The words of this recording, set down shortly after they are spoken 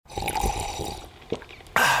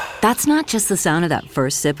That's not just the sound of that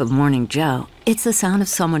first sip of Morning Joe. It's the sound of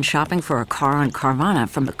someone shopping for a car on Carvana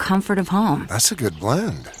from the comfort of home. That's a good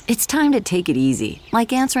blend. It's time to take it easy,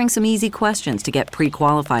 like answering some easy questions to get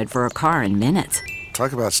pre-qualified for a car in minutes.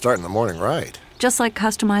 Talk about starting the morning right. Just like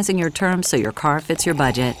customizing your terms so your car fits your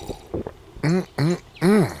budget.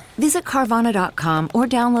 Visit Carvana.com or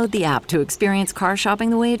download the app to experience car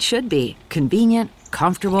shopping the way it should be. Convenient,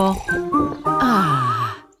 comfortable.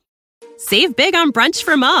 Save big on brunch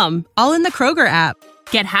for mom, all in the Kroger app.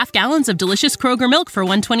 Get half gallons of delicious Kroger milk for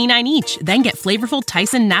 $1.29 each. Then get flavorful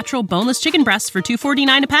Tyson natural boneless chicken breasts for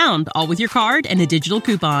 $2.49 a pound, all with your card and a digital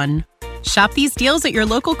coupon. Shop these deals at your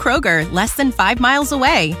local Kroger, less than 5 miles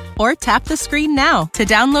away. Or tap the screen now to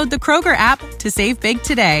download the Kroger app to save big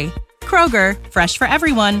today. Kroger, fresh for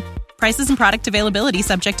everyone. Prices and product availability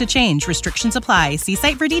subject to change. Restrictions apply. See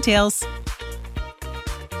site for details.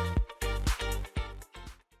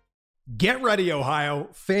 Get ready, Ohio.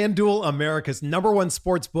 FanDuel, America's #1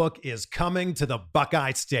 sports book, is coming to the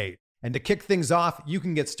Buckeye State. And to kick things off, you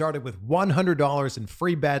can get started with $100 in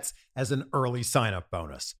free bets as an early sign-up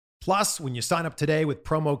bonus. Plus, when you sign up today with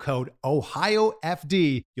promo code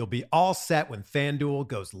OhioFD, you'll be all set when FanDuel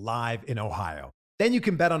goes live in Ohio. Then you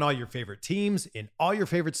can bet on all your favorite teams in all your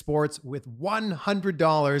favorite sports with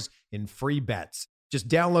 $100 in free bets. Just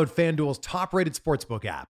download FanDuel's top-rated sportsbook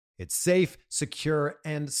app. It's safe, secure,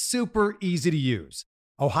 and super easy to use.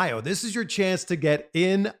 Ohio, this is your chance to get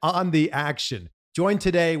in on the action. Join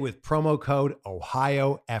today with promo code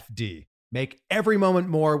OhioFD. Make every moment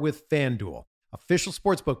more with FanDuel, official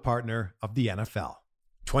sportsbook partner of the NFL.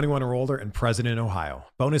 21 or older and present in Ohio.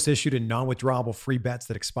 Bonus issued in non-withdrawable free bets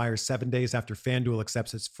that expire 7 days after FanDuel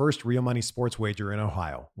accepts its first real money sports wager in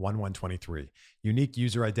Ohio, 1/1/23. Unique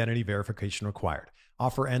user identity verification required.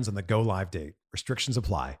 Offer ends on the go live date. Restrictions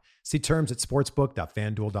apply. See terms at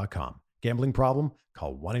sportsbook.fanduel.com. Gambling problem?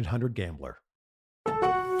 Call 1-800-GAMBLER.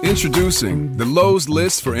 Introducing the Lowe's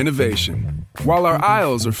List for Innovation. While our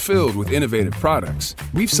aisles are filled with innovative products,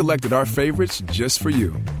 we've selected our favorites just for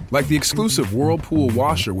you. Like the exclusive Whirlpool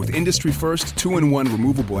washer with industry-first 2-in-1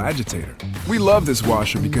 removable agitator. We love this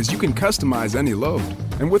washer because you can customize any load.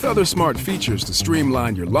 And with other smart features to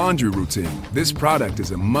streamline your laundry routine, this product is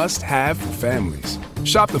a must-have for families.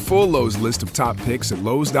 Shop the full Lowe's list of top picks at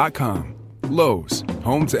Lowe's.com. Lowe's,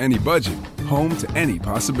 home to any budget, home to any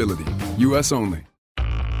possibility. U.S. only.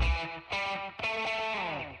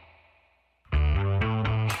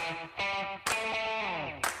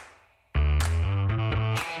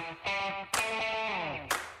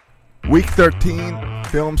 Week 13,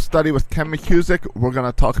 film study with Ken McCusick. We're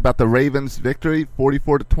going to talk about the Ravens' victory,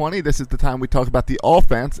 44-20. This is the time we talk about the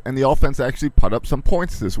offense, and the offense actually put up some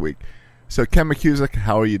points this week. So, Ken McCusick,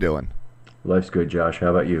 how are you doing? Life's good, Josh. How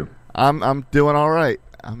about you? I'm doing all right.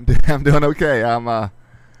 I'm doing okay. I'm a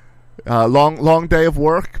long day of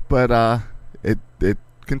work, but it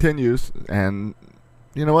continues. And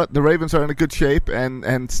you know what? The Ravens are in a good shape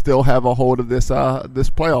and still have a hold of this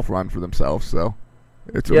playoff run for themselves. So.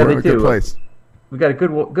 We're in a good place. We've got a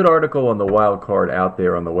good article on the wild card out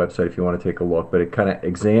there on the website if you want to take a look, but it kind of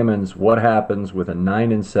examines what happens with a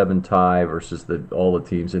 9-7 tie versus all the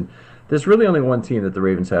teams. And there's really only one team that the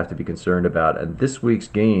Ravens have to be concerned about, and this week's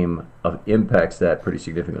game impacts that pretty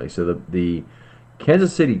significantly. So the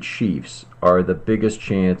Kansas City Chiefs are the biggest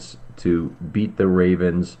chance to beat the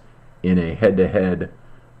Ravens in a head-to-head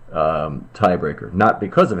tiebreaker. Not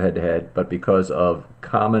because of head-to-head, but because of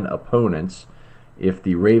common opponents. If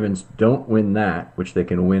the Ravens don't win that, which they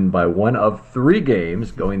can win by one of 3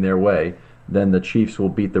 games going their way, then the Chiefs will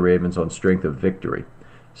beat the Ravens on strength of victory.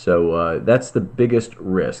 So that's the biggest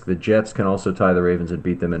risk. The Jets can also tie the Ravens and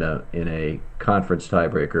beat them in a conference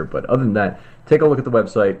tiebreaker. But other than that, take a look at the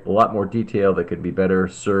website. A lot more detail that could be better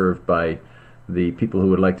served by the people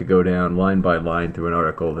who would like to go down line by line through an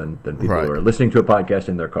article than people who are listening to a podcast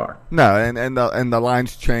in their car. No, and the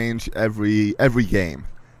lines change every game.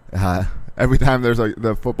 Every time there's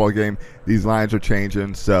the football game, these lines are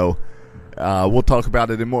changing. So we'll talk about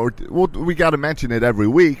it in more. We got to mention it every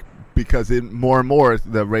week because more and more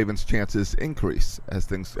the Ravens' chances increase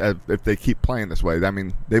if they keep playing this way. I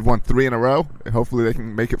mean, they've won 3 in a row. Hopefully, they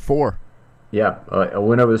can make it 4. Yeah, a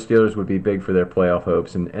win over the Steelers would be big for their playoff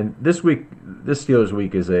hopes. And this Steelers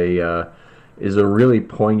week is a really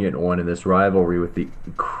poignant one in this rivalry with the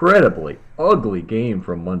incredibly ugly game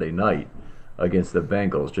from Monday night against the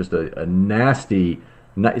Bengals. Just a nasty.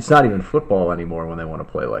 It's not even football anymore when they want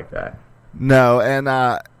to play like that. No, and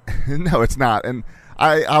no, it's not. And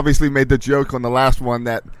I obviously made the joke on the last one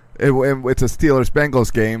that it's a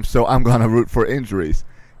Steelers-Bengals game, so I'm going to root for injuries.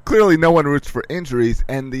 Clearly, no one roots for injuries,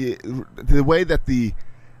 and the way that the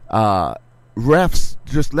refs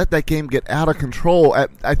just let that game get out of control.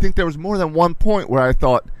 I think there was more than one point where I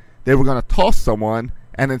thought they were going to toss someone,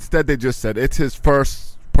 and instead they just said it's his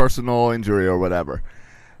first personal injury or whatever.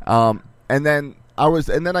 And then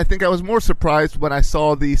I think I was more surprised when I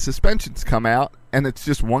saw the suspensions come out, and it's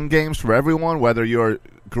just one games for everyone, whether you're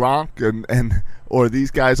Gronk and or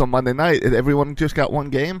these guys on Monday night. Everyone just got one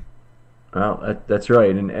game. Well, that's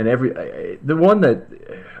right, and the one that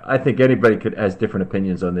I think anybody has different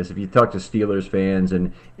opinions on this. If you talk to Steelers fans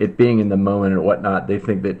and it being in the moment and whatnot, they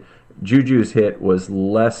think that Juju's hit was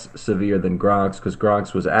less severe than Gronk's because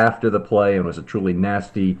Gronk's was after the play and was a truly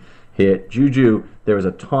nasty hit. Juju, there was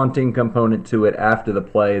a taunting component to it after the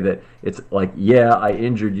play that it's like, yeah, I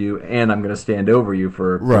injured you and I'm going to stand over you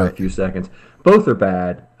for a few seconds. Both are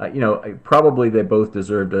bad. Probably they both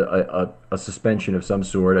deserved a suspension of some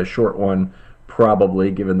sort, a short one probably,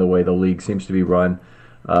 given the way the league seems to be run.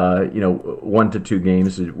 1 to 2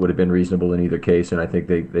 games would have been reasonable in either case, and I think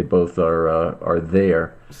they both are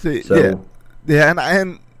there.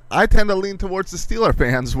 And I tend to lean towards the Steeler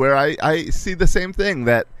fans, where I see the same thing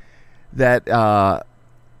that the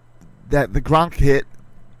Gronk hit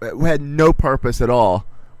had no purpose at all,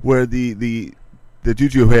 where the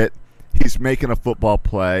Juju hit, he's making a football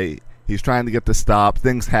play, he's trying to get the stop,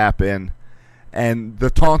 things happen, and the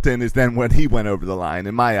taunting is then when he went over the line,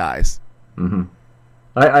 in my eyes. Mm-hmm.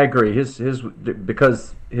 I agree.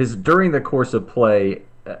 Because his during the course of play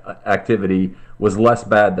activity was less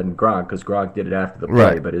bad than Gronk, because Gronk did it after the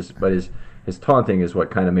play. Right. But his taunting is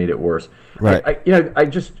what kind of made it worse. Right.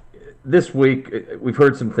 This week we've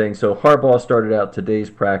heard some things. So Harbaugh started out today's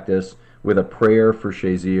practice with a prayer for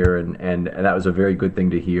Shazier, and that was a very good thing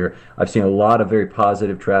to hear. I've seen a lot of very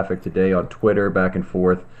positive traffic today on Twitter, back and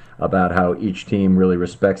forth, about how each team really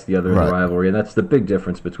respects the other in the rivalry, and that's the big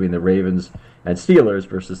difference between the Ravens and Steelers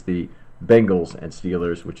versus the Bengals and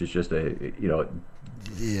Steelers, which is just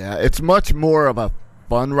Yeah, it's much more of a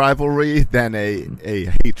fun rivalry than a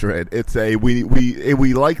hatred. It's we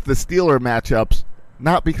like the Steeler matchups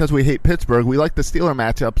not because we hate Pittsburgh. We like the Steeler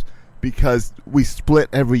matchups because we split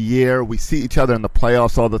every year. We see each other in the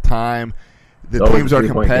playoffs all the time. The teams are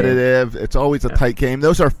competitive. It's always a tight game.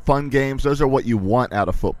 Those are fun games. Those are what you want out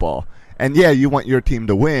of football. And, yeah, you want your team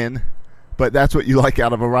to win, but that's what you like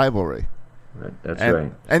out of a rivalry. That's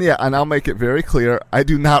right. And, yeah, and I'll make it very clear, I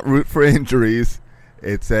do not root for injuries.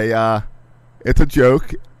 It's a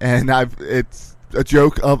joke, and it's a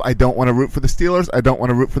joke of I don't want to root for the Steelers. I don't want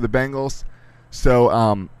to root for the Bengals. So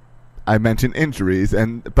I mentioned injuries,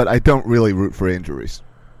 but I don't really root for injuries.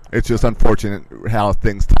 It's just unfortunate how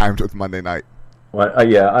things timed with Monday night. Well,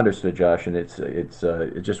 yeah, understood, Josh, and it's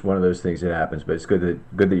just one of those things that happens. But it's good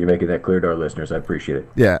that you're making that clear to our listeners. I appreciate it.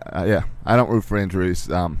 Yeah. I don't root for injuries.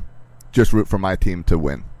 Just root for my team to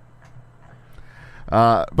win.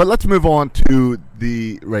 But let's move on to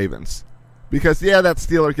the Ravens, because that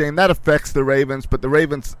Steeler game that affects the Ravens. But the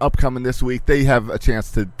Ravens upcoming this week, they have a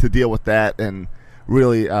chance to deal with that and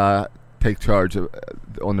really take charge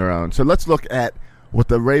on their own. So let's look at what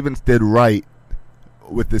the Ravens did right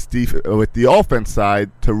with with the offense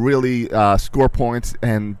side to really score points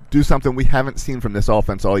and do something we haven't seen from this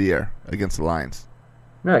offense all year against the Lions.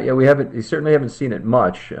 No, yeah, we certainly haven't seen it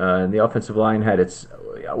much. And the offensive line had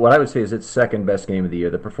what I would say is its second best game of the year.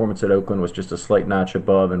 The performance at Oakland was just a slight notch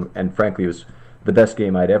above, and frankly, it was the best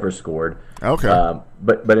game I'd ever scored. Okay.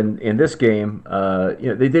 But in this game,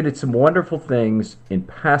 they did some wonderful things in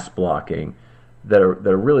pass blocking that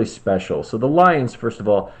are really special. So the Lions, first of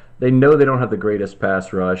all, they know they don't have the greatest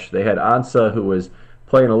pass rush. They had Ansah, who was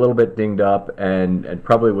playing a little bit dinged up and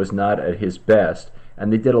probably was not at his best.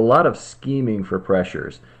 And they did a lot of scheming for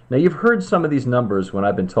pressures. Now, you've heard some of these numbers when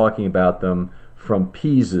I've been talking about them from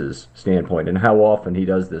Pease's standpoint and how often he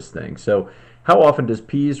does this thing. So how often does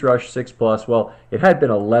Pease rush 6+? Well, it had been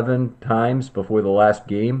 11 times before the last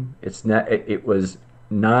game. It was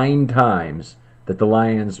 9 times that the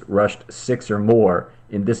Lions rushed 6 or more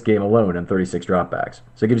in this game alone on 36 dropbacks.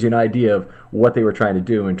 So it gives you an idea of what they were trying to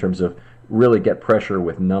do in terms of really get pressure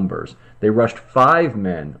with numbers. They rushed 5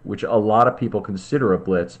 men, which a lot of people consider a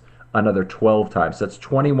blitz, another 12 times. That's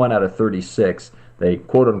 21 out of 36. They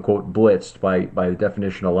quote-unquote blitzed by the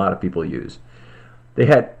definition a lot of people use. They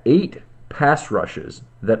had 8 pass rushes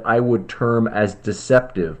that I would term as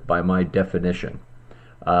deceptive by my definition.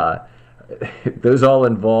 Those all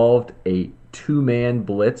involved a 2-man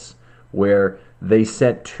blitz where they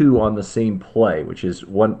sent 2 on the same play, which is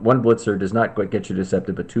one blitzer does not get you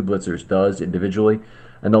deceptive, but 2 blitzers does individually.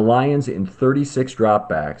 And the Lions in 36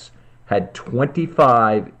 dropbacks had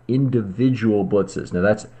 25 individual blitzes. Now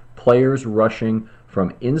that's players rushing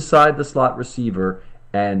from inside the slot receiver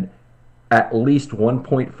and at least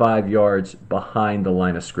 1.5 yards behind the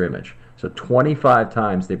line of scrimmage. So 25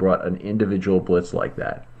 times they brought an individual blitz like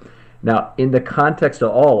that. Now, in the context of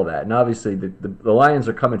all of that, and obviously the Lions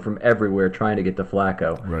are coming from everywhere trying to get to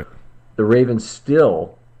Flacco. Right. The Ravens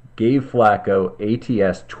still gave Flacco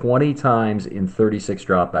ATS 20 times in 36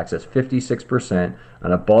 dropbacks. That's 56%,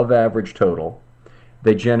 an above-average total.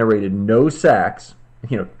 They generated no sacks.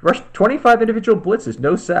 Rushed 25 individual blitzes,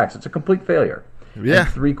 no sacks. It's a complete failure. Yeah.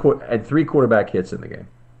 And three quarterback hits in the game.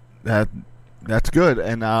 That's good.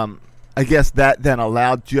 And I guess that then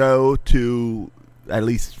allowed Joe to at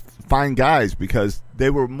least find guys because they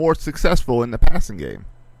were more successful in the passing game.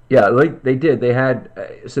 Yeah, they did. They had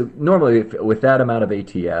so normally with that amount of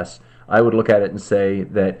ATS, I would look at it and say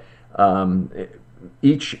that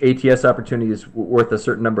each ATS opportunity is worth a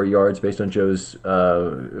certain number of yards based on Joe's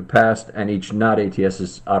past, and each not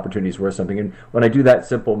ATS opportunity is worth something. And when I do that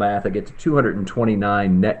simple math, I get to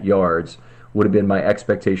 229 net yards would have been my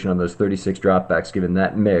expectation on those 36 dropbacks given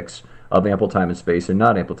that mix of ample time and space and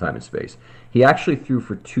not ample time and space. He actually threw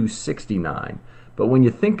for 269. But when you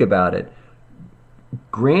think about it,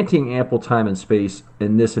 granting ample time and space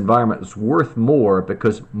in this environment is worth more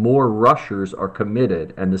because more rushers are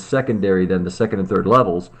committed, and the secondary, then the second and third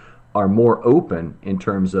levels, are more open in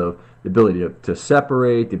terms of the ability to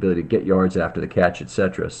separate, the ability to get yards after the catch,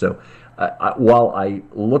 etc. So while I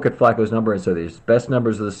look at Flacco's number and say his best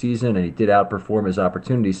numbers of the season and he did outperform his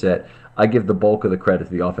opportunity set, I give the bulk of the credit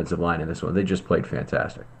to the offensive line in this one. They just played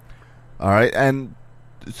fantastic. All right, and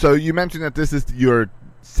so you mentioned that this is your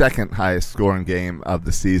second highest scoring game of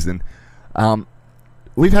the season.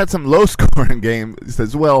 We've had some low scoring games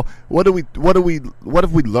as well. What have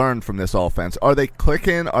we learned from this offense? Are they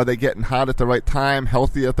clicking? Are they getting hot at the right time,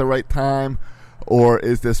 healthy at the right time, or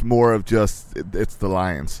is this more of just it's the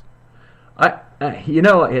Lions?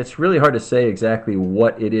 It's really hard to say exactly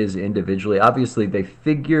what it is individually. Obviously,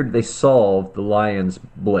 they solved the Lions'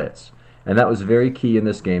 blitz, and that was very key in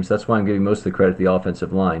this game. So that's why I'm giving most of the credit to the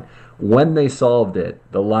offensive line. When they solved it,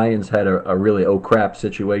 the Lions had a really oh crap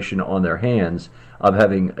situation on their hands of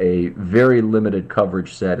having a very limited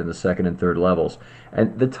coverage set in the second and third levels.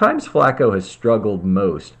 And the times Flacco has struggled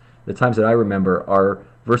most, the times that I remember, are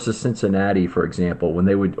versus Cincinnati, for example,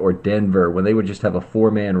 or Denver, when they would just have a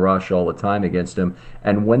four-man rush all the time against him.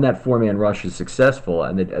 And when that four-man rush is successful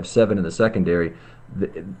and they have seven in the secondary,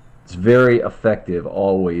 it's very effective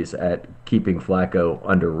always at keeping Flacco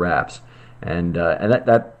under wraps. And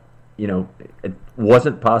that it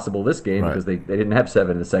wasn't possible this game because they didn't have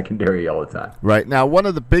seven in the secondary all the time. Right. Now, one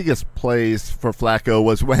of the biggest plays for Flacco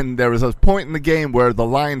was when there was a point in the game where the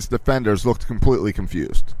Lions defenders looked completely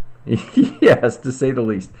confused. Yes, to say the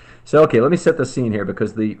least. So, okay, let me set the scene here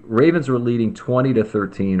because the Ravens were leading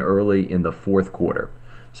 20-13 early in the fourth quarter.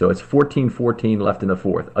 So it's 14-14 left in the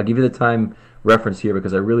fourth. I'll give you the time reference here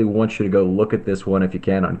because I really want you to go look at this one if you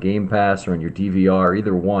can on Game Pass or on your DVR,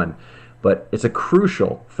 either one. But it's a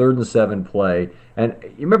crucial 3rd and 7 play. And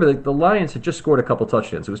you remember the Lions had just scored a couple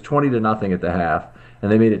touchdowns. It was 20-0 at the half,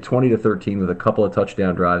 and they made it 20-13 with a couple of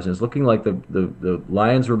touchdown drives. And it's looking like the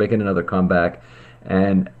Lions were making another comeback.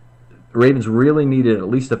 And Ravens really needed at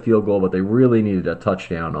least a field goal, but they really needed a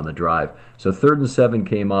touchdown on the drive. So 3rd and 7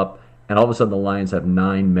 came up, and all of a sudden the Lions have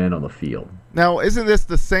 9 men on the field. Now, isn't this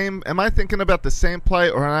the same? Am I thinking about the same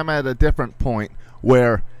play, or am I at a different point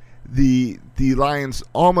where the Lions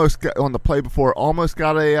almost got, on the play before, almost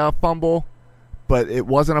got a fumble, but it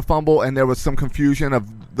wasn't a fumble, and there was some confusion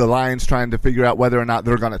of the Lions trying to figure out whether or not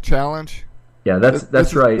they're going to challenge? Yeah,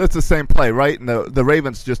 that's right. That's the same play, right? And the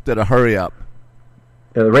Ravens just did a hurry up.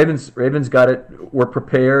 Yeah, the Ravens got it, were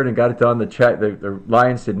prepared and got it done. The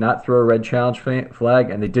Lions did not throw a red challenge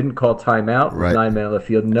flag, and they didn't call timeout with 9 men on the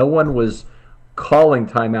field. No one was calling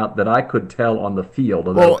timeout that I could tell on the field.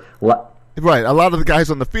 Right. A lot of the guys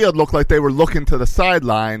on the field looked like they were looking to the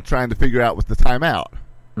sideline trying to figure out what's the timeout.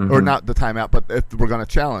 Mm-hmm. Or not the timeout, but if we're going to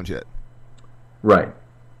challenge it. Right.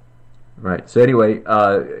 So anyway,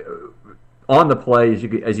 on the play,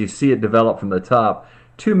 as you see it develop from the top,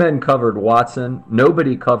 2 men covered Watson.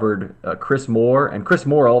 Nobody covered Chris Moore. And Chris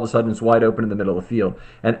Moore all of a sudden is wide open in the middle of the field.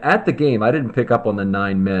 And at the game, I didn't pick up on the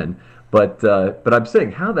 9 men. But I'm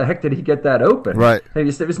saying, how the heck did he get that open? Right. There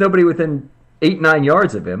was nobody within 8-9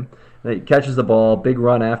 yards of him. He catches the ball, big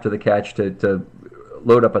run after the catch to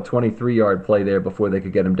load up a 23-yard play there before they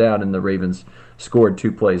could get him down, and the Ravens scored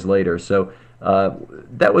 2 plays later. So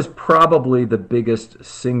that was probably the biggest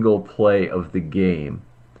single play of the game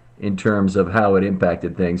in terms of how it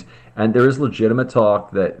impacted things. And there is legitimate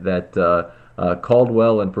talk that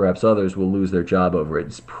Caldwell and perhaps others will lose their job over it.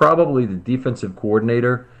 It's probably the defensive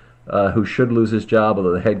coordinator who should lose his job,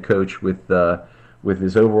 although the head coach with with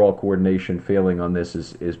his overall coordination failing on this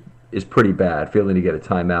is pretty bad, failing to get a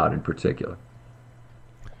timeout in particular.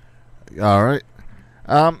 All right.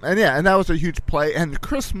 And that was a huge play. And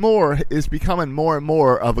Chris Moore is becoming more and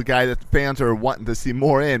more of a guy that fans are wanting to see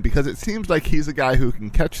more in, because it seems like he's a guy who can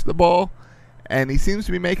catch the ball, and he seems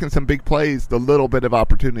to be making some big plays the little bit of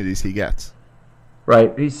opportunities he gets.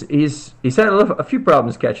 Right. He's had a few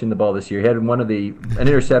problems catching the ball this year. He had an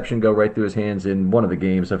interception go right through his hands in one of the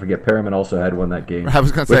games. I forget. Perriman also had one that game. I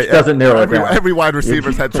was going to say, doesn't narrow it down. Every wide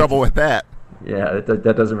receiver's had trouble with that. Yeah,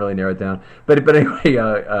 that doesn't really narrow it down. But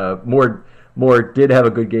anyway, Moore did have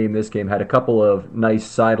a good game this game. Had a couple of nice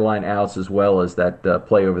sideline outs as well as that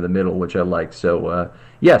play over the middle, which I liked. So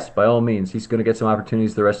yes, by all means, he's going to get some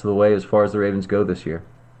opportunities the rest of the way as far as the Ravens go this year.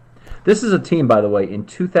 This is a team, by the way, in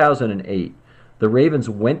 2008. The Ravens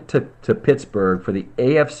went to Pittsburgh for the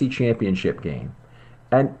AFC Championship game.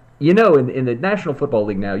 And, in the National Football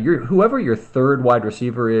League now, whoever your third wide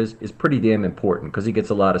receiver is pretty damn important because he gets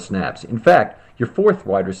a lot of snaps. In fact, your fourth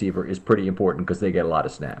wide receiver is pretty important because they get a lot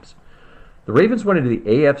of snaps. The Ravens went into the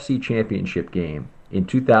AFC Championship game in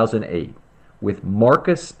 2008 with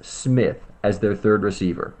Marcus Smith as their third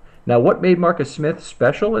receiver. Now, what made Marcus Smith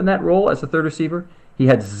special in that role as the third receiver? He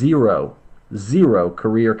had zero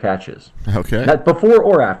career catches. Okay. Not before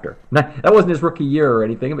or after. That wasn't his rookie year or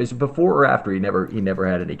anything. It was before or after. He never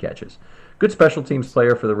had any catches. Good special teams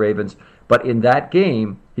player for the Ravens, but in that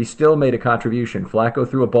game, he still made a contribution. Flacco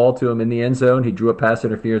threw a ball to him in the end zone. He drew a pass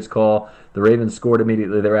interference call. The Ravens scored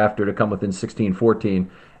immediately thereafter to come within 16-14,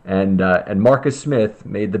 and Marcus Smith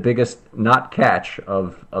made the biggest not catch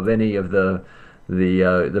of any of the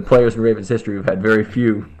players in Ravens history who've had very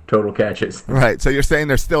few total catches. Right. So you're saying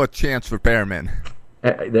there's still a chance for Perriman.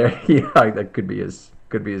 That could be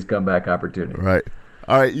his comeback opportunity. Right.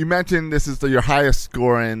 All right. You mentioned this is your highest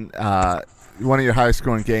scoring, one of your highest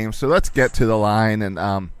scoring games. So let's get to the line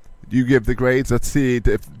and you give the grades. Let's see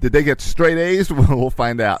did they get straight A's. We'll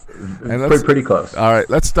find out. And pretty close. All right.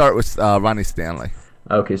 Let's start with Ronnie Stanley.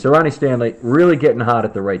 Okay, so Ronnie Stanley really getting hot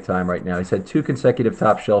at the right time right now. He's had 2 consecutive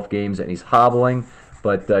top shelf games, and he's hobbling,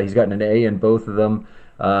 but he's gotten an A in both of them.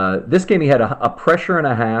 This game he had a pressure and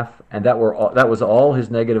a half, and that was all his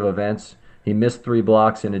negative events. He missed 3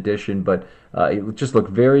 blocks in addition, but it just looked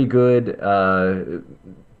very good.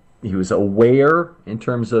 He was aware in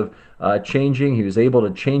terms of changing. He was able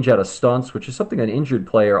to change out of stunts, which is something an injured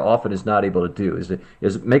player often is not able to do,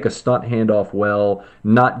 is make a stunt handoff well,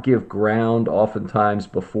 not give ground oftentimes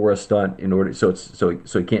before a stunt in order so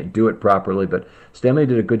he can't do it properly. But Stanley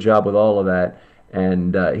did a good job with all of that,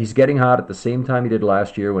 and he's getting hot at the same time he did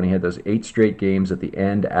last year when he had those 8 straight games at the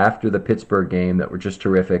end after the Pittsburgh game that were just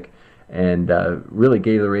terrific. And really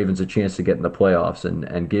gave the Ravens a chance to get in the playoffs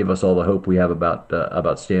and gave us all the hope we have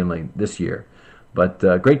about Stanley this year. But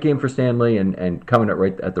great game for Stanley and coming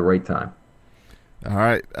at the right time. All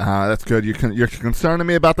right, that's good. You're concerning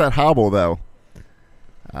me about that hobble, though.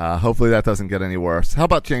 Hopefully that doesn't get any worse. How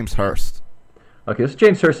about James Hurst? Okay, so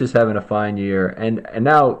James Hurst is having a fine year, and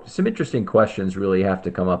now some interesting questions really have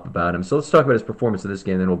to come up about him. So let's talk about his performance in this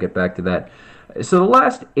game, then we'll get back to that. So the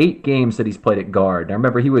last 8 games that he's played at guard, now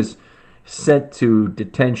remember he was sent to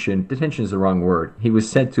detention. Detention is the wrong word. He was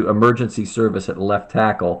sent to emergency service at left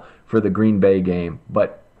tackle for the Green Bay game.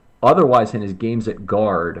 But otherwise, in his games at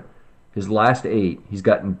guard, his last 8, he's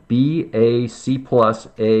gotten B, A, C+,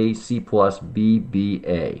 A, C+, B, B,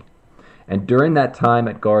 A. And during that time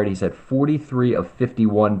at guard, he's had 43 of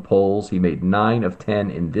 51 pulls. He made 9 of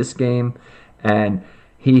 10 in this game. And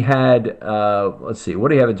he had, let's see, what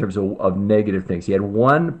do you have in terms of negative things? He had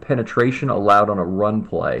 1 penetration allowed on a run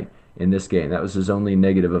play in this game. That was his only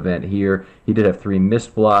negative event here. He did have 3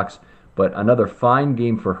 missed blocks, but another fine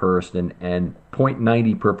game for Hurst, and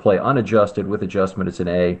 .90 per play unadjusted. With adjustment, it's an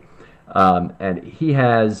A. And he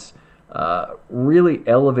has really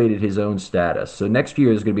elevated his own status. So next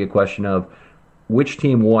year is going to be a question of which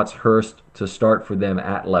team wants Hurst to start for them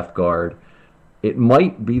at left guard. It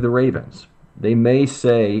might be the Ravens. They may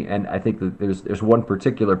say, and I think that there's one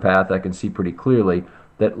particular path I can see pretty clearly,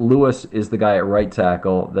 that Lewis is the guy at right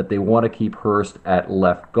tackle, that they want to keep Hurst at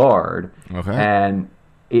left guard. Okay. And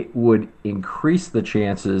it would increase the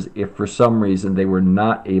chances if for some reason they were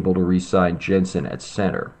not able to re-sign Jensen at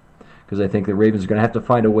center. Because I think the Ravens are going to have to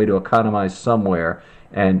find a way to economize somewhere.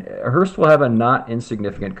 And Hurst will have a not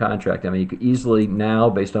insignificant contract. I mean, you could easily now,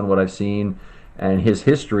 based on what I've seen and his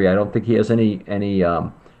history, I don't think he has any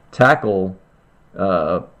tackle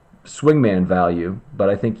swingman value, but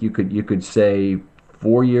I think you could say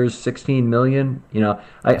 4 years, $16 million.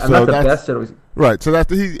 I'm So not the that's- best at it. Right, so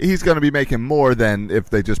he's going to be making more than if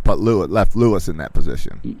they just left Lewis in that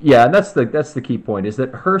position. Yeah, and that's the key point, is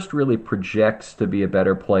that Hurst really projects to be a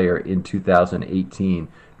better player in 2018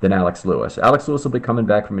 than Alex Lewis. Alex Lewis will be coming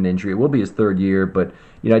back from an injury. It will be his third year, but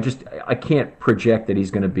I can't project that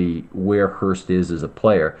he's going to be where Hurst is as a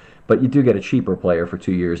player. But you do get a cheaper player for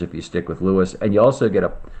 2 years if you stick with Lewis, and you also get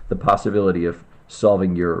the possibility of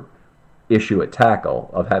solving your issue at tackle,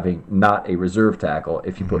 of having not a reserve tackle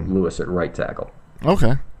if you put Lewis at right tackle.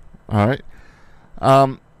 Okay, all right.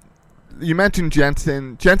 You mentioned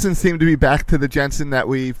Jensen. Jensen seemed to be back to the Jensen that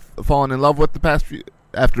we've fallen in love with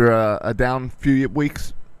after a down few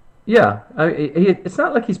weeks. Yeah, it's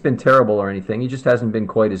not like he's been terrible or anything. He just hasn't been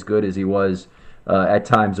quite as good as he was at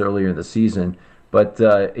times earlier in the season. But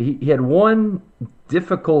he had one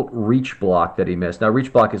difficult reach block that he missed. Now,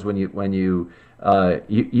 reach block is when you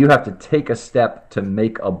have to take a step to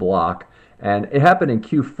make a block, and it happened in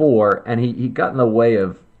Q4, and he got in the way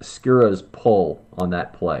of Skura's pull on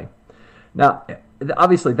that play. Now,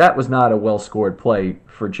 obviously, that was not a well-scored play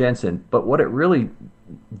for Jensen, but what it really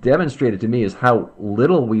demonstrated to me is how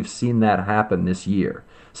little we've seen that happen this year.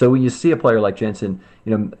 So when you see a player like Jensen,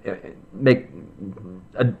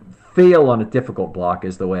 fail on a difficult block,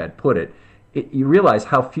 is the way I'd put it, you realize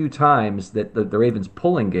how few times that the Ravens'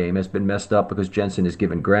 pulling game has been messed up because Jensen has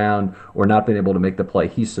given ground or not been able to make the play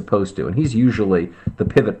he's supposed to. And he's usually the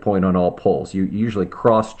pivot point on all pulls. You usually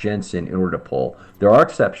cross Jensen in order to pull. There are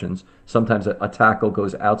exceptions. Sometimes a tackle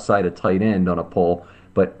goes outside a tight end on a pull,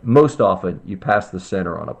 but most often you pass the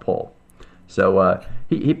center on a pull. So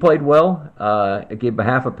he played well. It gave him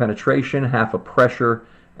half a penetration, half a pressure,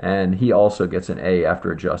 and he also gets an A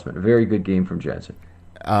after adjustment. A very good game from Jensen.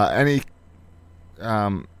 Any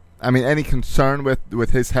concern with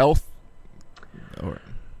his health?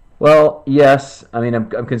 Well, yes. I mean,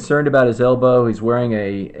 I'm concerned about his elbow. He's wearing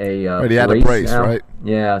a he had a brace, now. right?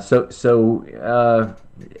 Yeah. So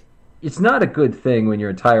it's not a good thing when your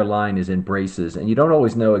entire line is in braces and you don't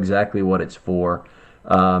always know exactly what it's for.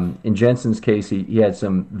 In Jensen's case, he had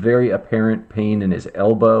some very apparent pain in his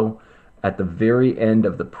elbow at the very end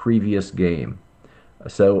of the previous game.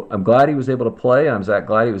 So I'm glad he was able to play. I'm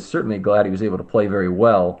certainly glad he was able to play very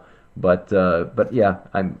well. But yeah,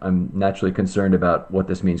 I'm naturally concerned about what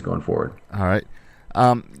this means going forward. All right.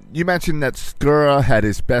 You mentioned that Skura had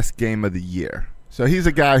his best game of the year. So he's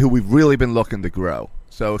a guy who we've really been looking to grow.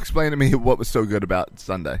 So explain to me what was so good about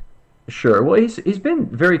Sunday. Sure. Well, he's been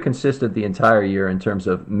very consistent the entire year in terms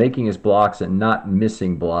of making his blocks and not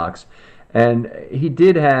missing blocks. And he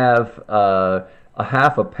did have a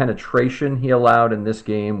half a penetration he allowed in this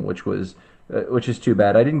game, which is too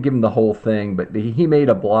bad. I didn't give him the whole thing, but he made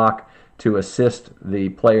a block to assist the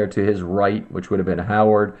player to his right, which would have been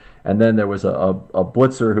Howard. And then there was a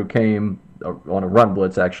blitzer who came on a run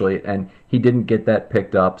blitz, actually, and he didn't get that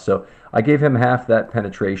picked up. So I gave him half that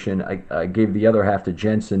penetration. I gave the other half to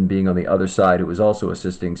Jensen being on the other side, who was also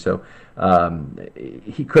assisting. So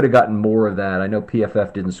he could have gotten more of that. I know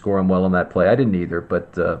PFF didn't score him well on that play. I didn't either,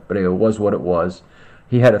 but anyway, it was what it was.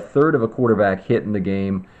 He had a third of a quarterback hit in the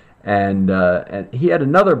game, and he had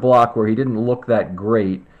another block where he didn't look that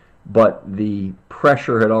great, but the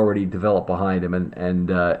pressure had already developed behind him,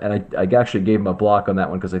 and I actually gave him a block on that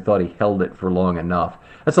one because I thought he held it for long enough.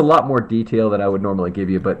 That's a lot more detail than I would normally give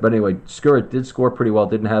you, but anyway, Skura did score pretty well.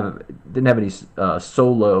 Didn't have any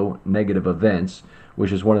solo negative events,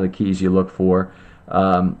 which is one of the keys you look for.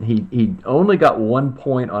 He only got 1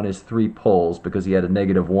 point on his 3 pulls because he had a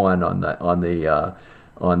 -1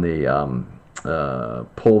 on the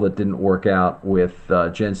pull that didn't work out with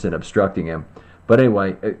Jensen obstructing him. But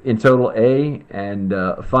anyway, in total, A, and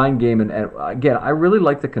a fine game. And again, I really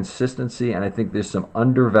like the consistency, and I think there's some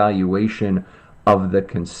undervaluation of the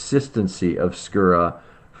consistency of Skura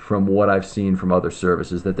from what I've seen from other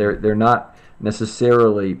services, that they're not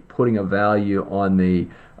necessarily putting a value on the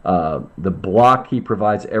block he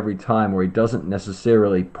provides every time, where he doesn't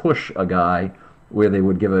necessarily push a guy where they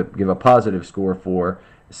would give a positive score for.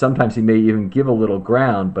 Sometimes he may even give a little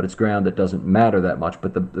ground, but it's ground that doesn't matter that much.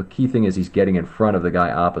 But the key thing is he's getting in front of the guy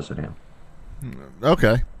opposite him.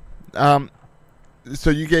 Okay. So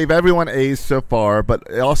you gave everyone A's so far, but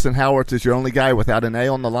Austin Howard is your only guy without an A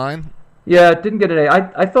on the line? Yeah, didn't get an A.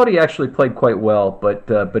 I thought he actually played quite well, but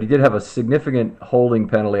he did have a significant holding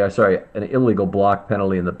penalty. An illegal block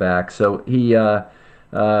penalty in the back. So he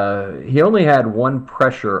only had 1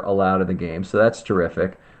 pressure allowed in the game, so that's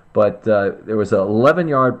terrific. But there was an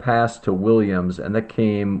 11-yard pass to Williams, and that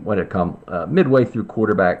came midway through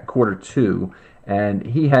quarter 2, and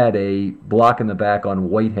he had a block in the back on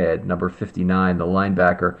Whitehead, number 59, the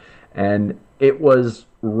linebacker, And it was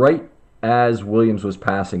right as Williams was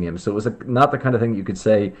passing him. So it was not the kind of thing you could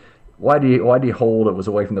say, why do you hold? It was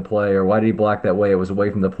away from the play, or why did he block that way? It was away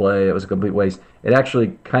from the play. It was a complete waste. It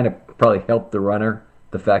actually kind of probably helped the runner,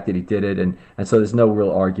 the fact that he did it, and so there's no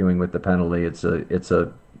real arguing with the penalty. It's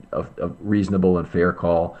a reasonable and fair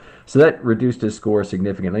call. So that reduced his score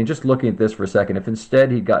significantly. And just looking at this for a second, if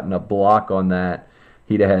instead he'd gotten a block on that,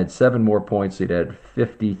 he'd have had 7 more points. He'd had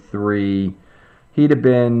 53. He'd have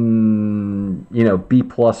been, B+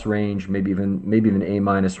 range, maybe even A-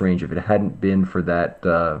 range if it hadn't been for that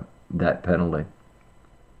penalty.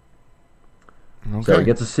 Okay. So he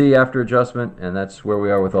gets a C after adjustment, and that's where we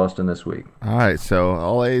are with Austin this week. All right, so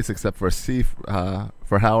all A's except for a C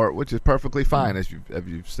for Howard, which is perfectly fine, as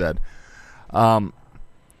you've said.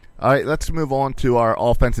 All right, let's move on to our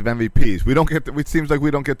offensive MVPs. It seems like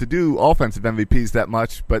we don't get to do offensive MVPs that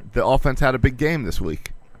much, but the offense had a big game this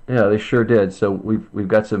week. Yeah, they sure did. So we've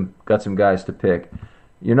got some guys to pick.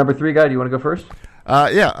 Your number 3 guy, do you want to go first?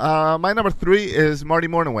 My number 3 is Marty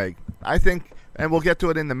Mornhinweg. I think, and we'll get to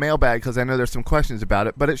it in the mailbag because I know there's some questions about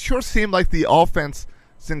it, but it sure seemed like the offense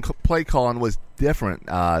in play calling was different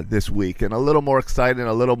this week and a little more exciting,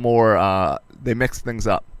 a little more, they mixed things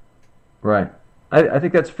up. Right. I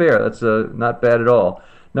think that's fair. That's not bad at all.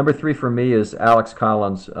 Number 3 for me is Alex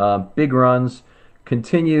Collins. Big runs,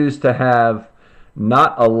 continues to have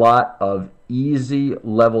not a lot of easy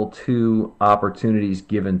level 2 opportunities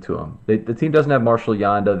given to him. The team doesn't have Marshall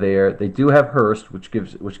Yanda there. They do have Hurst, which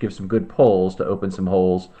gives some good pulls to open some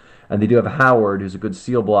holes, and they do have Howard, who's a good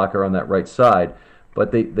seal blocker on that right side.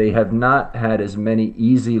 But they have not had as many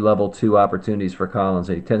easy level 2 opportunities for Collins.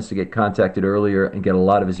 He tends to get contacted earlier and get a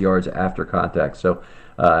lot of his yards after contact. So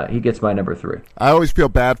he gets my number 3. I always feel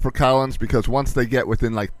bad for Collins because once they get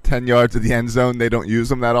within like 10 yards of the end zone, they don't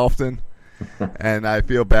use him that often. And I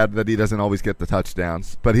feel bad that he doesn't always get the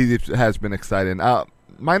touchdowns. But he has been exciting.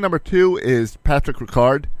 My number 2 is Patrick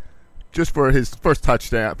Ricard, just for his first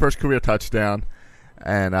career touchdown.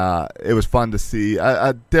 And it was fun to see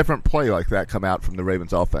a different play like that come out from the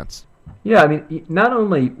Ravens offense. Yeah, I mean, not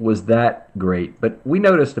only was that great, but we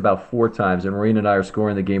noticed about 4 times, and Maureen and I are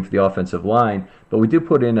scoring the game for the offensive line, but we do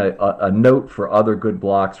put in a note for other good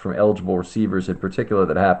blocks from eligible receivers in particular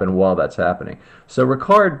that happen while that's happening. So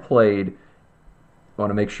Ricard played, I want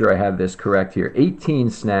to make sure I have this correct here, 18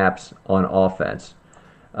 snaps on offense.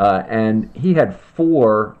 And he had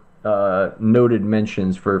 4 noted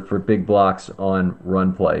mentions for big blocks on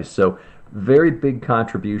run plays. So very big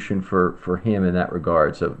contribution for him in that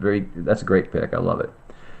regard. So that's a great pick. I love it.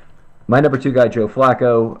 My number 2 guy, Joe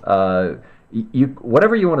Flacco.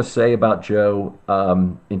 Whatever you want to say about Joe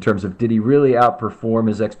in terms of did he really outperform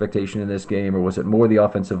his expectation in this game, or was it more the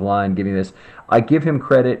offensive line giving this? I give him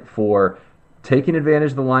credit for taking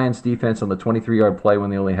advantage of the Lions defense on the 23-yard play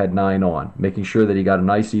when they only had 9 on, making sure that he got a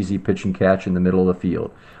nice, easy pitch and catch in the middle of the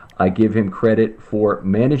field. I give him credit for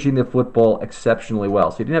managing the football exceptionally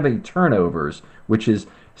well. So he didn't have any turnovers, which is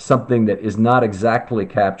something that is not exactly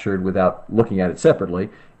captured without looking at it separately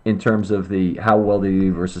in terms of how well they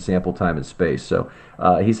do versus sample time and space. So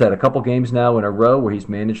he's had a couple games now in a row where he's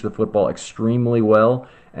managed the football extremely well.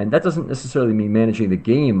 And that doesn't necessarily mean managing the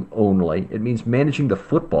game only. It means managing the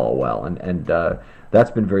football well. And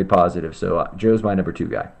that's been very positive. So Joe's my number 2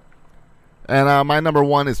 guy. And my number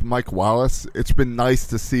 1 is Mike Wallace. It's been nice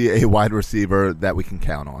to see a wide receiver that we can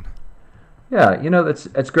count on. Yeah,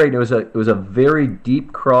 that's great. It was a very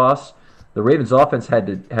deep cross. The Ravens offense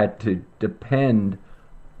had to depend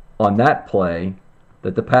on that play,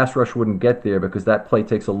 that the pass rush wouldn't get there because that play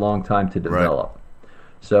takes a long time to develop. Right.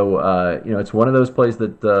 So, it's one of those plays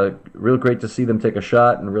that real great to see them take a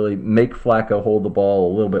shot and really make Flacco hold the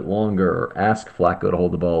ball a little bit longer, or ask Flacco to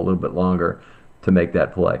hold the ball a little bit longer to make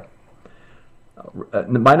that play.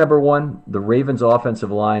 My number 1, the Ravens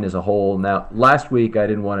offensive line as a whole. Now, last week I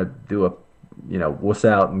didn't want to do a, wuss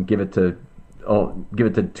out and give it to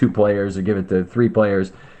 2 players or give it to 3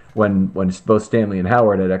 players when both Stanley and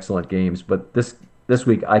Howard had excellent games. But this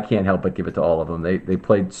week I can't help but give it to all of them. They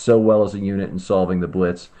played so well as a unit in solving the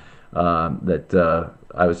blitz that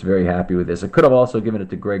I was very happy with this. I could have also given it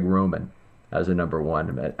to Greg Roman as a number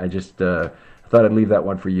 1. I just thought I'd leave that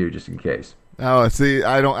one for you just in case. Oh, see,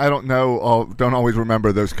 I don't know. Don't always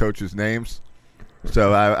remember those coaches' names,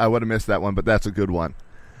 so I would have missed that one. But that's a good one.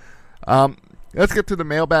 Let's get to the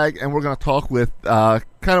mailbag, and we're going to talk with kind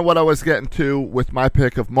of what I was getting to with my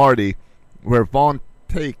pick of Marty, where Vaughn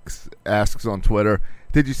Takes asks on Twitter,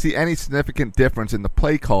 did you see any significant difference in the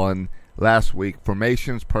play calling last week,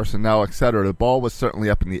 formations, personnel, etc.? The ball was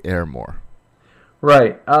certainly up in the air more.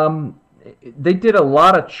 Right. They did a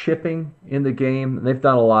lot of chipping in the game. They've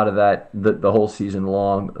done a lot of that the whole season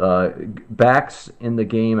long. Backs in the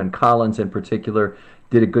game, and Collins in particular,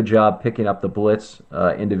 did a good job picking up the blitz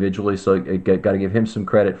individually, so got to give him some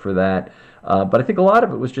credit for that. But I think a lot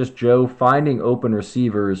of it was just Joe finding open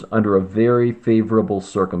receivers under a very favorable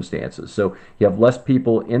circumstances. So you have less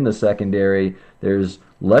people in the secondary. There's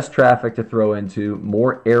less traffic to throw into,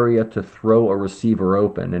 more area to throw a receiver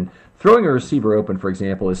open. And throwing a receiver open, for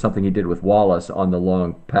example, is something he did with Wallace on the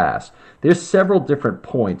long pass. There's several different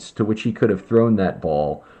points to which he could have thrown that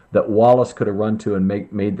ball that Wallace could have run to and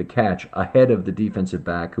made the catch ahead of the defensive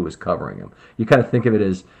back who was covering him. You kind of think of it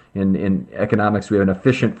as, in economics, we have an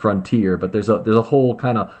efficient frontier, but there's a whole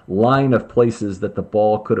kind of line of places that the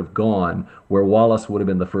ball could have gone where Wallace would have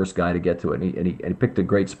been the first guy to get to it, and he picked a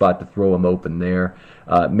great spot to throw him open there.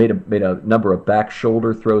 Made a number of back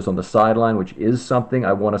shoulder throws on the sideline, which is something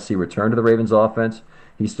I want to see return to the Ravens offense.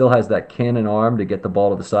 He still has that cannon arm to get the ball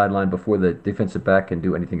to the sideline before the defensive back can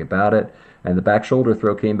do anything about it. And the back shoulder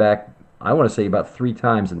throw came back, I want to say, about 3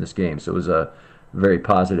 times in this game. So it was a very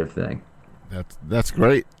positive thing. That's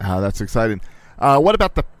great. That's exciting. What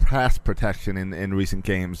about the pass protection in recent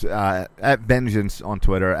games? At Vengeance on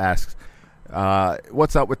Twitter asks,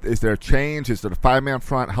 what's up with, is there a change? Is there a 5-man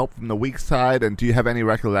front, help from the weak side? And do you have any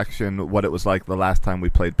recollection what it was like the last time we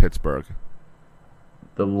played Pittsburgh?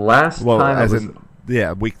 The last time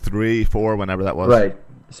week 3, 4, whenever that was. Right.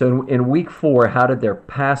 So in week 4, how did their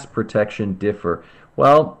pass protection differ?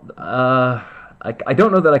 Well, I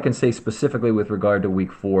don't know that I can say specifically with regard to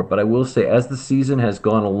week 4, but I will say as the season has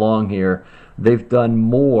gone along here, they've done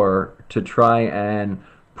more to try and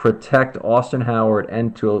protect Austin Howard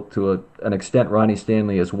and to an extent Ronnie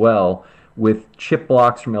Stanley as well, with chip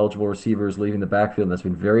blocks from eligible receivers leaving the backfield. And that's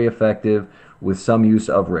been very effective, with some use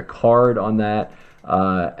of Ricard on that,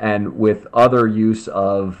 and with other use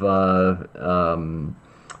of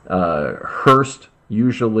Hurst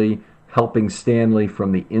usually helping Stanley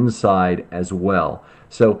from the inside as well.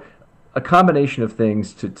 So a combination of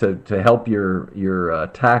things to help your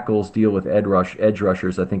tackles deal with edge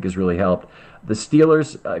rushers, I think, has really helped. The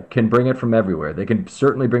Steelers can bring it from everywhere. They can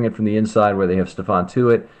certainly bring it from the inside where they have Stephon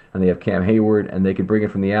Tuitt and they have Cam Hayward, and they can bring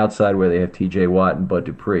it from the outside where they have T.J. Watt and Bud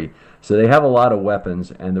Dupree. So they have a lot of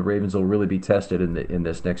weapons, and the Ravens will really be tested in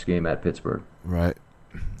this next game at Pittsburgh. Right.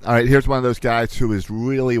 All right, here's one of those guys who is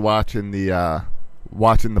really watching the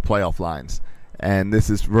playoff lines, and this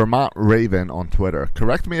is Vermont Raven on Twitter.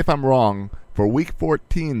 Correct me if I'm wrong. For Week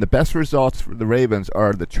 14, the best results for the Ravens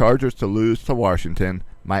are the Chargers to lose to Washington,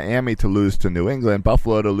 Miami to lose to New England,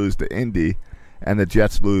 Buffalo to lose to Indy, and the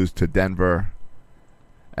Jets lose to Denver.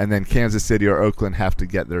 And then Kansas City or Oakland have to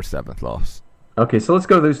get their 7th loss. Okay, so let's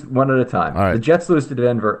go those one at a time. All right. The Jets lose to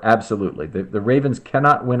Denver, absolutely. The Ravens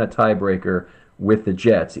cannot win a tiebreaker with the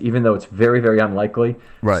Jets, even though it's very, very unlikely.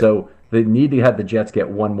 Right. So they need to have the Jets get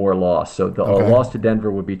one more loss. So a loss to Denver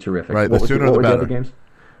would be terrific. Right, what the sooner the better. What were the other games?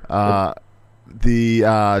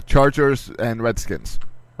 The Chargers and Redskins.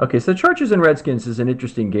 Okay, so Chargers and Redskins is an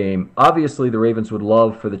interesting game. Obviously, the Ravens would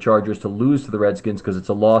love for the Chargers to lose to the Redskins because it's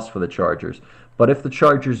a loss for the Chargers. But if the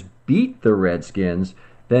Chargers beat the Redskins,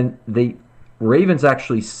 then the Ravens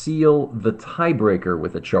actually seal the tiebreaker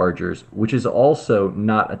with the Chargers, which is also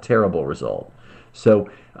not a terrible result. So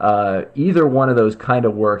either one of those kind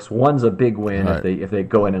of works. One's a big win if they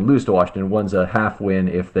go in and lose to Washington. One's a half win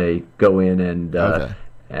if they go in and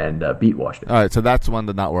beat Washington. All right, so that's one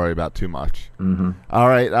to not worry about too much. Mm-hmm. All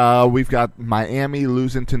right, we've got Miami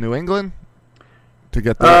losing to New England to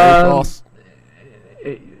get their 8th loss.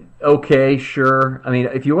 Okay, sure. I mean,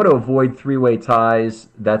 if you want to avoid 3-way ties,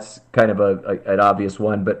 that's kind of an obvious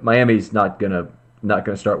one. But Miami's not gonna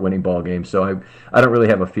start winning ball games, so I don't really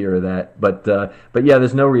have a fear of that. But yeah,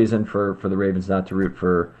 there's no reason for the Ravens not to root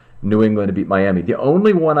for New England to beat Miami. The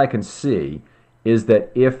only one I can see is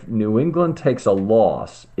that if New England takes a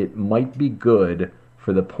loss, it might be good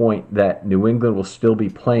for the point that New England will still be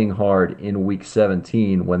playing hard in Week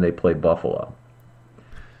 17 when they play Buffalo.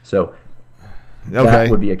 So that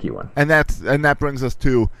would be a key one. And that brings us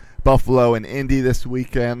to Buffalo and Indy this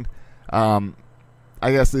weekend. I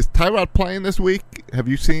guess, is Tyrod playing this week? Have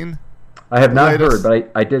you seen? I have not heard, but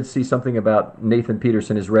I did see something about Nathan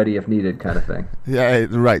Peterson is ready if needed kind of thing. Yeah,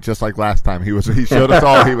 right. Just like last time, he showed us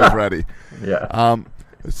all he was ready. Yeah.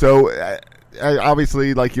 So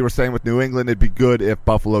obviously, like you were saying with New England, it'd be good if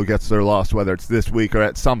Buffalo gets their loss, whether it's this week or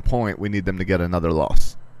at some point. We need them to get another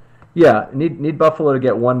loss. Yeah, need Buffalo to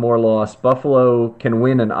get one more loss. Buffalo can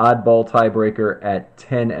win an oddball tiebreaker at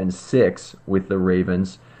 10-6 with the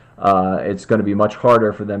Ravens. It's going to be much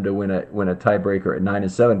harder for them to win a tiebreaker at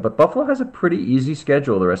 9-7. But Buffalo has a pretty easy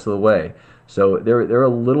schedule the rest of the way. So they're a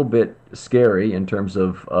little bit scary in terms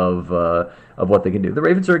of what they can do. The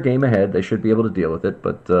Ravens are a game ahead; they should be able to deal with it.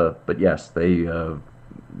 But yes, they're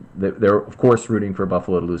of course rooting for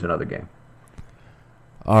Buffalo to lose another game.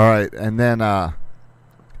 All right, and then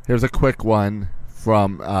here's a quick one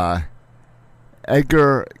from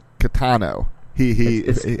Edgar Catano.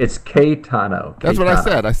 It's Caetano. That's what I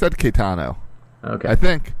said. I said Caetano. Okay. I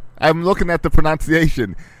think I'm looking at the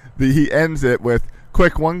pronunciation. He ends it with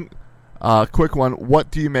quick one.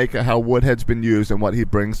 What do you make of how Woodhead's been used and what he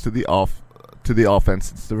brings to the offense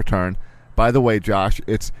since the return? By the way, Josh,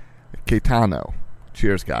 it's Caetano.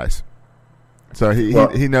 Cheers, guys. So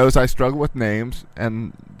he knows I struggle with names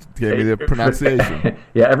and gave me the pronunciation.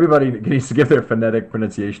 Yeah, everybody needs to give their phonetic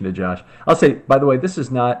pronunciation to Josh. I'll say, by the way, this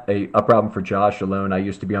is not a problem for Josh alone. I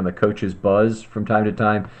used to be on the Coach's Buzz from time to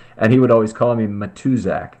time, and he would always call me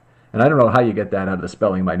Matuzak. And I don't know how you get that out of the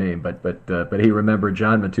spelling of my name, but he remembered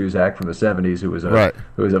John Matuzak from the 70s, who was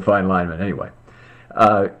a fine lineman. Anyway,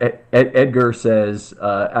 Edgar says,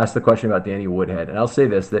 asked the question about Danny Woodhead, and I'll say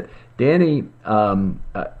this, that Danny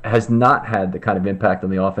has not had the kind of impact on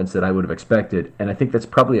the offense that I would have expected, and I think that's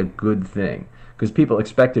probably a good thing, because people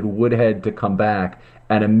expected Woodhead to come back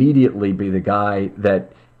and immediately be the guy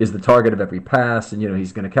that is the target of every pass, and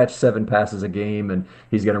he's going to catch 7 passes a game, and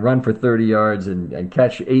he's going to run for 30 yards and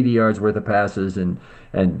catch 80 yards worth of passes and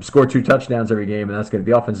score 2 touchdowns every game, and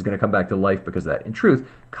the offense is going to come back to life because of that. In truth,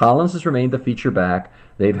 Collins has remained the feature back.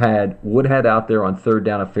 They've had Woodhead out there on third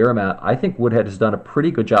down a fair amount. I think Woodhead has done a pretty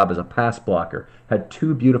good job as a pass blocker. Had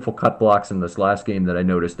 2 beautiful cut blocks in this last game that I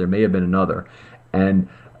noticed. There may have been another, and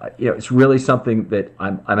it's really something that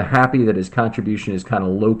I'm happy that his contribution is kind of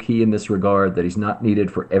low key in this regard, that he's not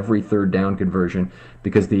needed for every third down conversion,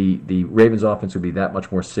 because the Ravens offense would be that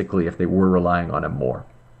much more sickly if they were relying on him more.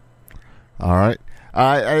 All right.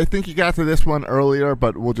 I think you got to this one earlier,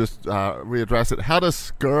 but we'll just readdress it. How does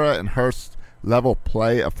Skura and Hurst level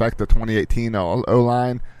play affect the 2018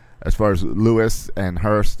 O-line as far as Lewis and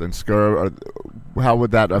Hurst and Skura? How would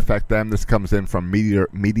that affect them? This comes in from Meteor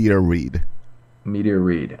Reed. Meteor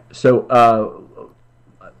Reed. So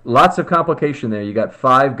lots of complication there. You got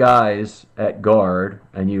 5 guys at guard,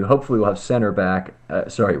 and you hopefully will have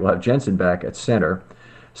we'll have Jensen back at center.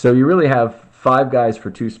 So you really have 5 guys for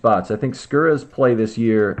 2 spots. I think Skura's play this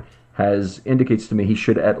year indicates to me he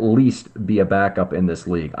should at least be a backup in this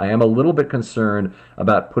league. I am a little bit concerned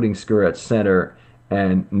about putting Skura at center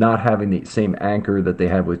and not having the same anchor that they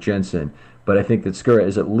have with Jensen. But I think that Skura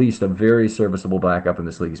is at least a very serviceable backup in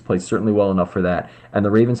this league. He's played certainly well enough for that. And the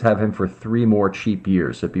Ravens have him for 3 more cheap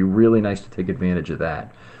years. So it'd be really nice to take advantage of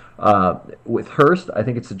that. With Hurst, I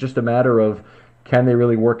think it's just a matter of, can they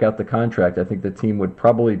really work out the contract? I think the team would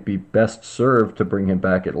probably be best served to bring him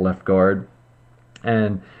back at left guard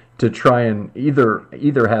and to try and either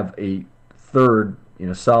have a third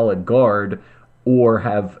solid guard, or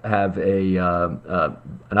have an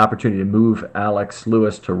opportunity to move Alex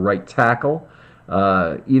Lewis to right tackle.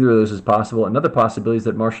 Either of those is possible. Another possibility is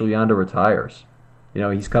that Marshall Yanda retires.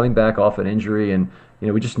 He's coming back off an injury, and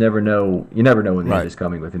we just never know. You never know when the end is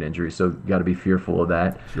coming with an injury, so you got to be fearful of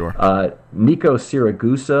that. Sure. Nico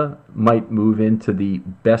Siragusa might move into the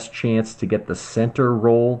best chance to get the center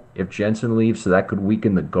role if Jensen leaves, so that could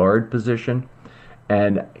weaken the guard position.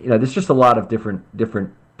 And there's just a lot of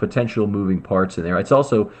different potential moving parts in there. It's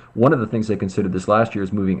also one of the things they considered this last year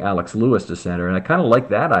is moving Alex Lewis to center, and I kind of like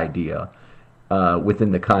that idea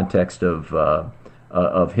within the context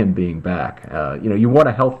of him being back. You want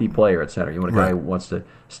a healthy player at center. You want a guy who wants to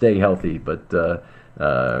stay healthy, but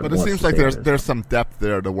it seems like there's some depth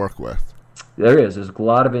there to work with. There is. There's a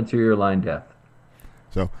lot of interior line depth.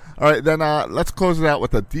 So, all right, then let's close it out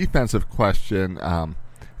with a defensive question.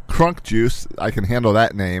 Crunk Juice, I can handle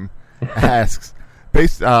that name, asks,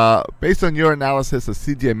 based on your analysis of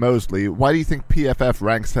C.J. Mosley, why do you think PFF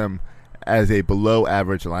ranks him as a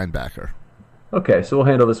below-average linebacker? Okay, so we'll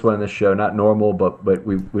handle this one in this show. Not normal, but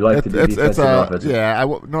we like to do defensive and offensive. Yeah,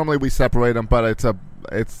 normally we separate them, but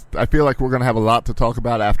I feel like we're going to have a lot to talk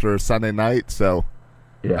about after Sunday night, so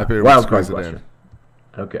yeah, I figure we'll squeeze it in.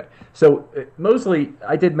 Okay, so Mosley,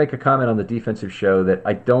 I did make a comment on the defensive show that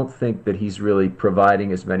I don't think that he's really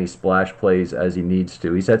providing as many splash plays as he needs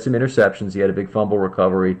to. He's had some interceptions. He had a big fumble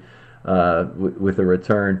recovery with a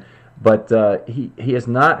return, but he has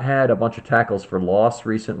not had a bunch of tackles for loss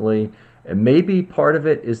recently. And maybe part of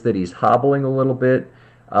it is that he's hobbling a little bit,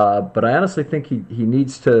 but I honestly think he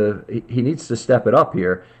needs to step it up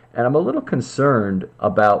here. And I'm a little concerned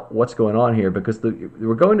about what's going on here, because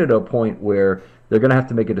we're going to a point where they're going to have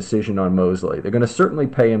to make a decision on Mosley. They're going to certainly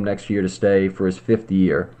pay him next year to stay for his 5th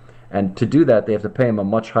year, And to do that, they have to pay him a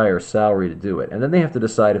much higher salary to do it. And then they have to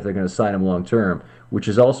decide if they're going to sign him long term, which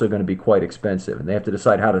is also going to be quite expensive. And they have to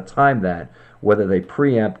decide how to time that, whether they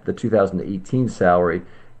preempt the 2018 salary,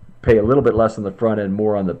 pay a little bit less on the front end,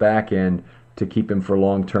 more on the back end, to keep him for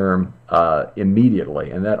long term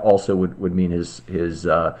immediately. And that also would mean his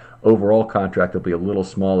overall contract will be a little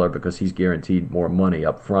smaller because he's guaranteed more money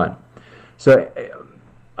up front. So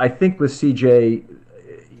I think with CJ,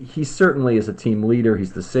 he certainly is a team leader.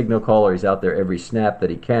 He's the signal caller. He's out there every snap that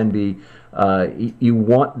he can be. You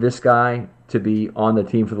want this guy to be on the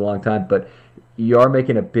team for the long time, but you are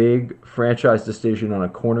making a big franchise decision on a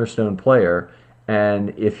cornerstone player.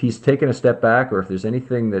 And if he's taken a step back, or if there's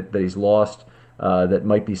anything that he's lost that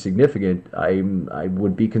might be significant, I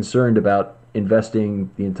would be concerned about investing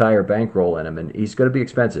the entire bankroll in him. And he's going to be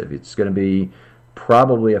expensive. It's going to be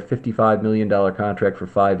probably a $55 million contract for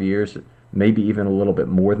 5 years, maybe even a little bit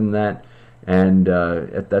more than that. And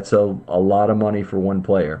that's a lot of money for one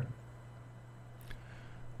player.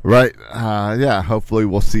 Right. Yeah, hopefully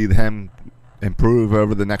we'll see him improve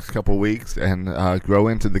over the next couple weeks and grow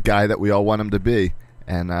into the guy that we all want him to be,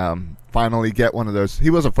 and finally get one of those. He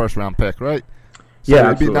was a first-round pick, right? So yeah,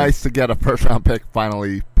 it'd absolutely. be nice to get a first-round pick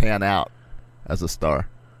finally pan out as a star.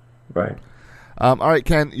 Right. All right,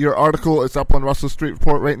 Ken, your article is up on Russell Street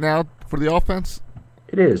Report right now for the offense?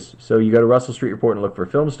 It is. So you go to Russell Street Report and look for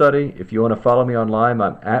Film Study. If you want to follow me online,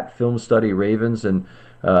 I'm at Film Study Ravens, and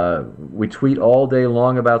we tweet all day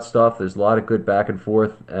long about stuff. There's a lot of good back and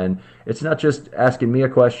forth, and it's not just asking me a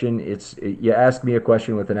question. You ask me a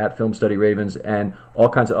question with an at Film Study Ravens, and all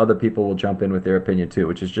kinds of other people will jump in with their opinion too,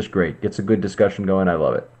 which is just great. Gets a good discussion going. I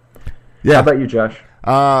love it. Yeah. How about you, Josh?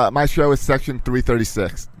 My show is Section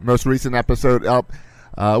 336. Most recent episode up.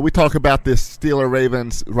 We talk about this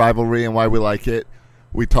Steeler-Ravens rivalry and why we like it.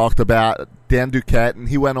 We talked about Dan Duquette, and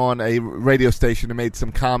he went on a radio station and made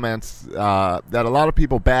some comments that a lot of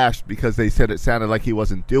people bashed because they said it sounded like he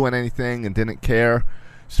wasn't doing anything and didn't care.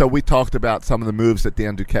 So we talked about some of the moves that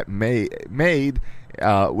Dan Duquette made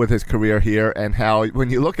with his career here, and how, when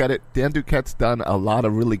you look at it, Dan Duquette's done a lot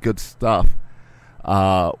of really good stuff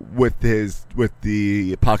with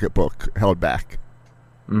the pocketbook held back.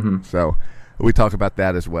 Mm-hmm. So we talk about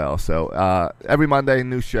that as well. So every Monday,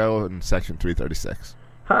 new show in Section 336.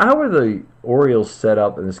 How are the Orioles set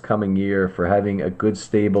up in this coming year for having a good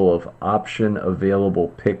stable of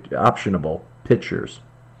optionable pitchers?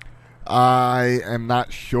 I am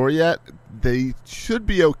not sure yet. They should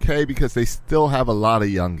be okay because they still have a lot of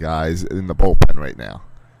young guys in the bullpen right now.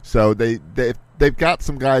 So they've got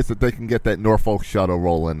some guys that they can get that Norfolk shuttle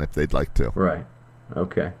rolling if they'd like to. Right.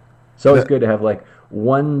 Okay. So it's good to have like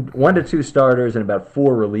one to two starters and about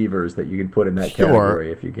four relievers that you can put in that category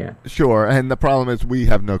if you can. Sure, and the problem is we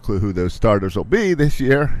have no clue who those starters will be this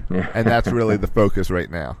year, Yeah. and that's really the focus right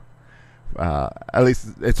now. At least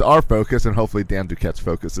it's our focus, and hopefully Dan Duquette's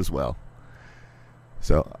focus as well.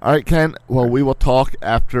 So, all right, Ken, well, we will talk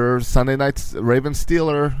after Sunday night's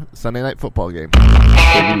Ravens-Steeler Sunday night football game.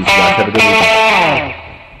 Good news, guys. Have a good weekend.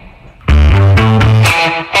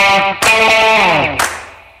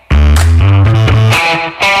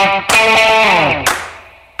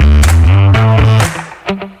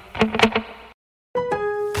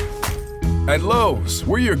 At Lowe's,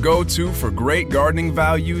 we're your go-to for great gardening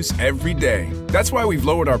values every day. That's why we've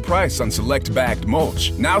lowered our price on select bagged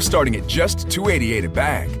mulch, now starting at just $2.88 a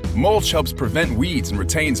bag. Mulch helps prevent weeds and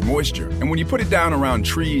retains moisture, and when you put it down around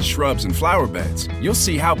trees, shrubs, and flower beds, you'll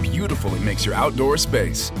see how beautiful it makes your outdoor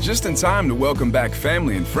space, just in time to welcome back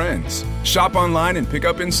family and friends. Shop online and pick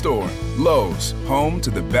up in store. Lowe's, home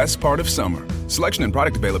to the best part of summer. Selection and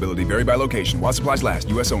product availability vary by location. While supplies last,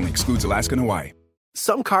 U.S. only. Excludes Alaska and Hawaii.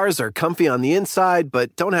 Some cars are comfy on the inside,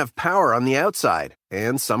 but don't have power on the outside.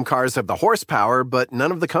 And some cars have the horsepower, but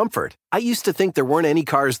none of the comfort. I used to think there weren't any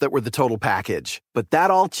cars that were the total package. But that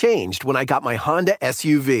all changed when I got my Honda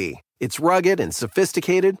SUV. It's rugged and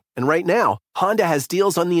sophisticated. And right now, Honda has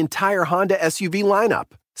deals on the entire Honda SUV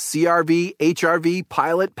lineup. CR-V, HR-V,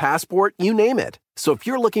 Pilot, Passport, you name it. So if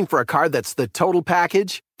you're looking for a car that's the total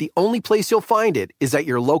package, the only place you'll find it is at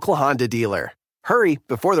your local Honda dealer. Hurry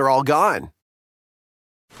before they're all gone.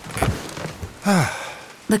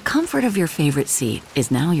 The comfort of your favorite seat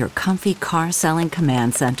is now your comfy car selling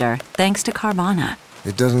command center, thanks to Carvana.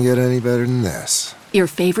 It doesn't get any better than this. Your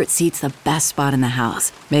favorite seat's the best spot in the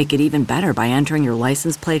house. Make it even better by entering your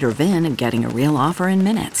license plate or VIN and getting a real offer in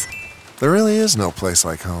minutes. There really is no place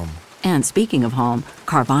like home. And speaking of home,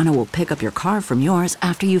 Carvana will pick up your car from yours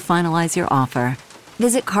after you finalize your offer.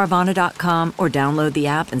 Visit Carvana.com or download the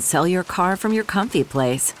app and sell your car from your comfy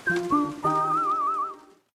place.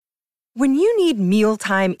 When you need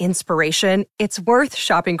mealtime inspiration, it's worth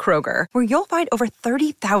shopping Kroger, where you'll find over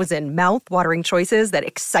 30,000 mouth-watering choices that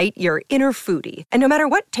excite your inner foodie. And no matter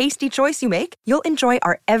what tasty choice you make, you'll enjoy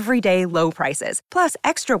our everyday low prices, plus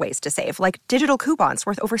extra ways to save, like digital coupons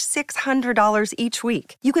worth over $600 each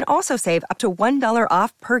week. You can also save up to $1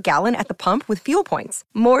 off per gallon at the pump with fuel points.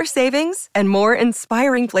 More savings and more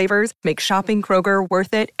inspiring flavors make shopping Kroger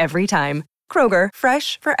worth it every time. Kroger,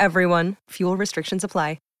 fresh for everyone. Fuel restrictions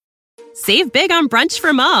apply. Save big on brunch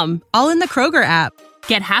for mom, all in the Kroger app.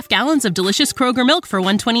 Get half gallons of delicious Kroger milk for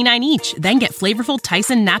 $1.29 each. Then get flavorful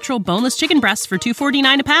Tyson natural boneless chicken breasts for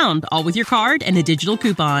 $2.49 a pound, all with your card and a digital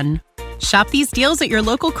coupon. Shop these deals at your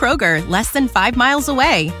local Kroger, less than 5 miles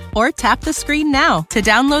away. Or tap the screen now to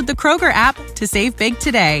download the Kroger app to save big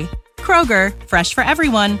today. Kroger, fresh for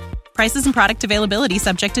everyone. Prices and product availability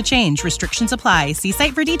subject to change. Restrictions apply. See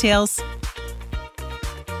site for details.